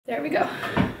There we go.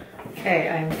 Okay,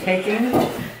 I'm taking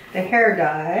the hair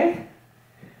dye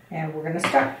and we're gonna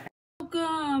start.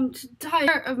 Welcome to the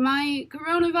start of my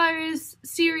coronavirus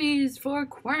series for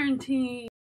quarantine.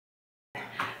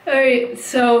 Alright,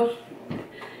 so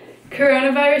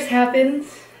coronavirus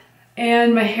happens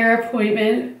and my hair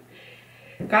appointment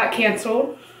got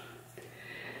canceled.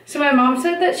 So my mom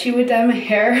said that she would dye my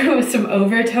hair with some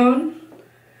overtone.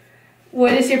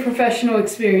 What is your professional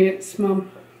experience,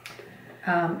 Mom?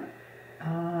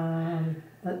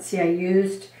 Let's see, I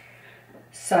used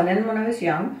Sun-In when I was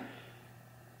young,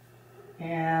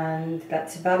 and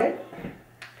that's about it.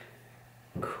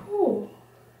 Cool.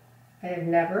 I have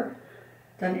never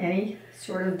done any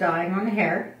sort of dyeing on the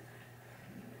hair,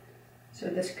 so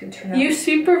this could turn out. You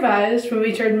supervised when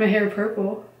we turned my hair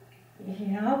purple.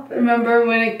 Yeah, but Remember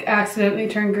when it accidentally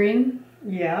turned green?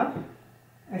 yeah,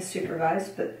 I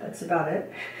supervised, but that's about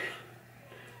it.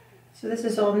 So this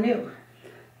is all new.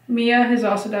 Mia has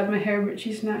also dyed my hair, but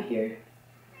she's not here.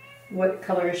 What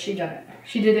color has she done it?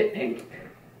 She did it pink.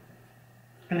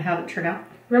 And how'd it turn out?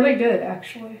 Really good,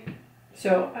 actually.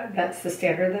 So that's the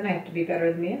standard then? I have to be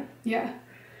better than Mia? Yeah.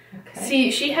 Okay.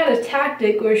 See, she had a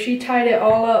tactic where she tied it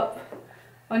all up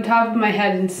on top of my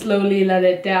head and slowly let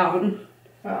it down.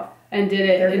 Well, and did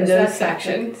it in those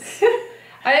sections.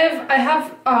 I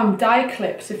have dye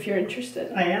clips if you're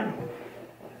interested. I am.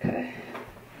 Okay.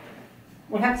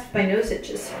 What happens if my nose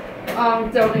itches?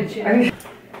 Don't itch it.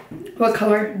 What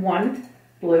color? One,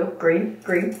 blue, green,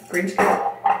 green's good.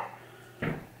 I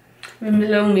have a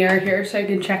little mirror here so I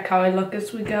can check how I look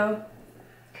as we go.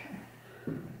 Okay.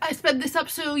 I sped this up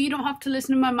so you don't have to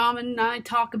listen to my mom and I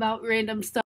talk about random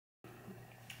stuff.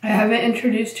 I haven't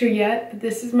introduced her yet, but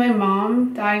this is my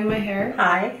mom dyeing my hair.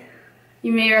 Hi.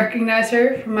 You may recognize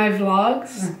her from my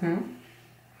vlogs. Mm-hmm.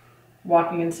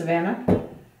 Walking in Savannah.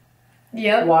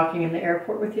 Yep. Walking in the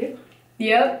airport with you.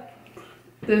 Yep.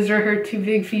 Those are her two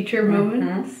big feature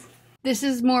moments. This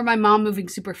is more my mom moving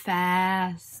super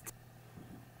fast.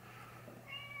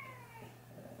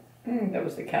 That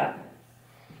was the cat.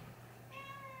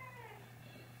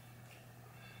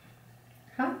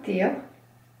 Hi, Theo.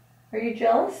 Are you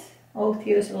jealous? Oh,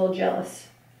 Theo's a little jealous.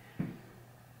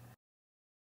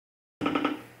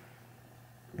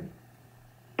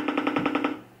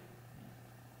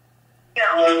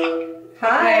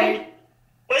 Hi.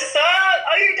 What's up?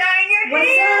 Oh, you're dyeing your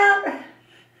hair? What's up?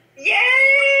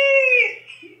 Yay!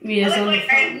 Mia's I on look the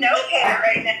like I have phone. no hair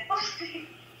right now.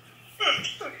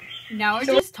 Now we're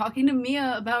just talking to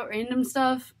Mia about random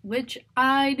stuff, which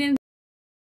I didn't.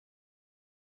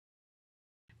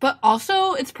 But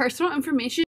also, it's personal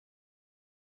information.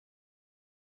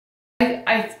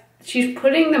 She's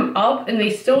putting them up and they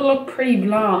still look pretty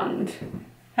blonde.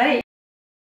 Hey.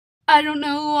 I don't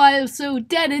know why I'm so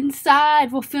dead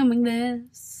inside while filming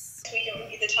this. We don't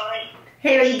need the time.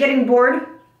 Hey, are you getting bored?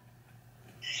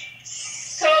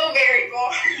 So very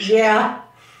bored. Yeah.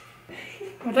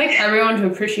 I'd like everyone to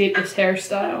appreciate this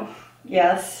hairstyle.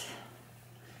 Yes.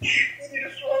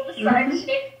 Beautiful, the side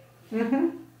shape. Mm-hmm.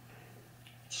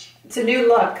 It's a new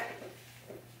look.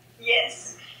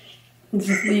 Yes. It's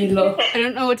just the look. I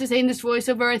don't know what to say in this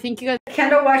voiceover. I think you guys.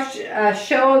 Kendall watched a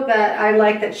show that I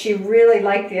liked that she really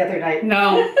liked the other night.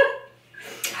 No.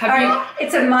 Have you?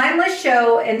 It's a mindless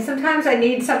show, and sometimes I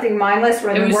need something mindless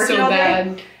when It I'm was working so all day.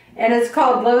 bad. And it's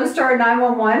called Lone Star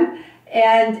 911,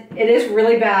 and it is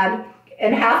really bad.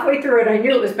 And halfway through it, I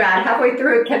knew it was bad. Halfway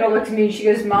through it, Kendall looked at me and she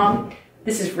goes, "Mom,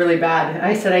 this is really bad." And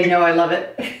I said, "I know, I love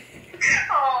it."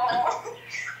 Oh.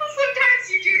 Well, sometimes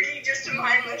you do need just a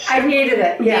mindless show. I needed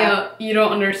it, yeah. You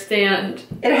don't understand.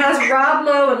 It has Rob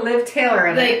Lowe and Liv Taylor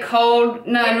in They it. called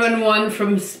 911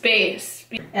 from space.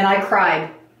 And I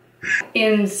cried.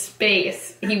 In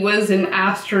space. He was an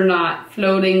astronaut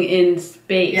floating in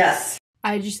space. Yes.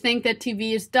 I just think that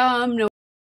TV is dumb. No.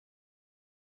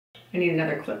 I need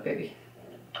another clip, baby.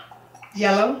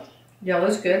 Yellow?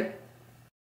 Yellow's good.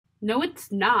 No,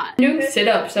 it's not. Doing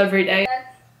sit-ups every day,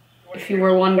 if you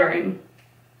were wondering.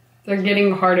 They're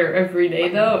getting harder every day,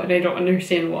 though, and I don't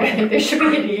understand why. They should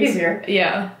be getting easier.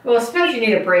 Yeah. Well, sometimes you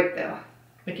need a break, though.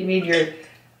 Like you need your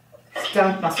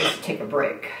stomach muscles to take a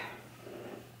break.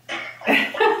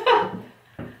 Oh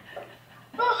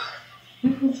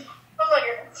my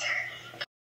goodness.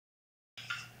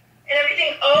 And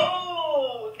everything.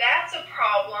 Oh, that's a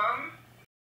problem.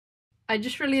 I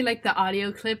just really like the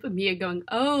audio clip of Mia going,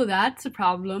 "Oh, that's a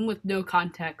problem," with no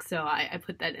context, so I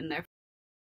put that in there.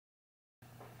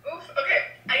 Oof, okay,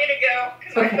 I gotta go,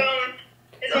 because my phone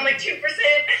is on like 2%.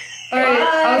 Alright,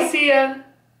 Bye. I'll see ya.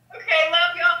 Okay,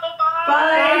 love y'all, bye.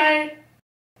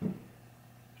 Bye.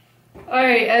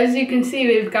 Alright, as you can see,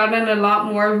 we've gotten a lot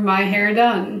more of my hair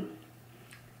done.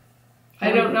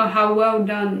 I don't know how well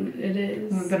done it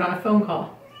is. We've been on a phone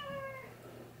call.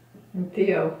 And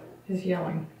Theo is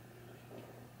yelling.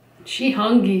 She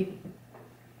hungry.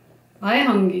 I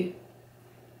hungry.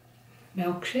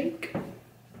 Milkshake?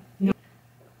 No.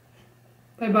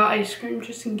 I bought ice cream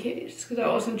just in case because I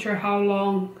wasn't sure how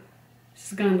long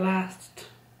this is going to last.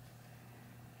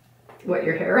 What,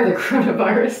 your hair or the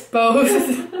coronavirus?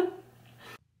 Both.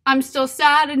 I'm still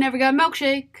sad I never got a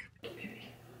milkshake.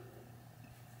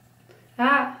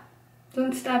 Ah,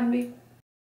 don't stab me.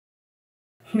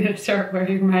 I'm gonna start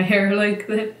wearing my hair like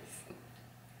this.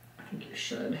 I think you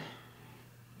should.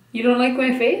 You don't like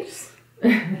my face?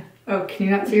 Oh, can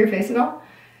you not see your face at all?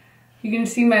 You can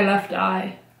see my left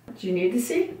eye. Do you need to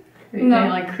see? Are you No. getting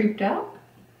like creeped out?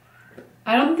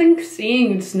 I don't think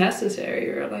seeing is necessary,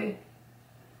 really.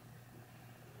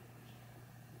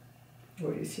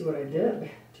 Well, you see what I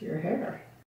did to your hair.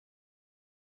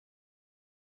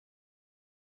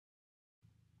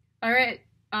 Alright,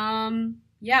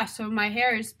 yeah, so my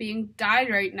hair is being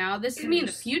dyed right now. This is me in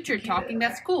the future talking,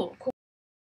 that's cool.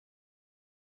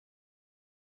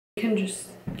 You can just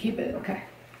keep it. Okay.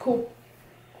 Cool.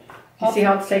 You see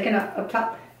how it's taken up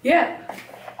top? Yeah.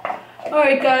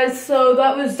 Alright guys, so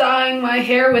that was dyeing my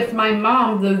hair with my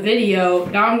mom, the video.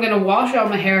 Now I'm gonna wash out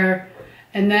my hair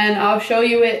and then I'll show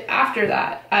you it after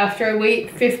that. After I wait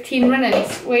 15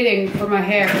 minutes waiting for my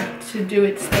hair to do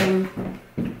its thing.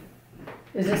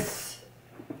 Is this...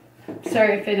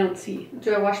 Sorry if I don't see.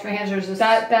 Do I wash my hands or is this...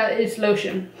 That is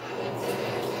lotion.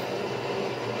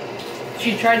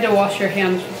 She tried to wash her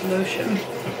hands with lotion.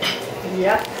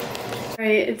 Yep.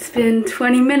 Alright, it's been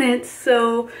 20 minutes,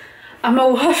 so I'm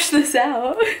gonna wash this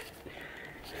out.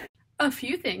 A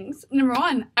few things. Number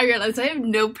one, I realized I have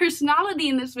no personality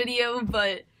in this video,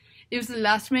 but it was the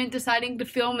last minute deciding to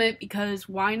film it because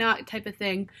why not type of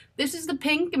thing. This is the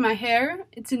pink in my hair.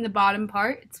 It's in the bottom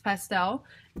part. It's pastel.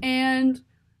 And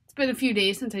it's been a few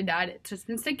days since I dyed it, so it's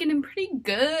been sticking in pretty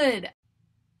good.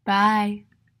 Bye.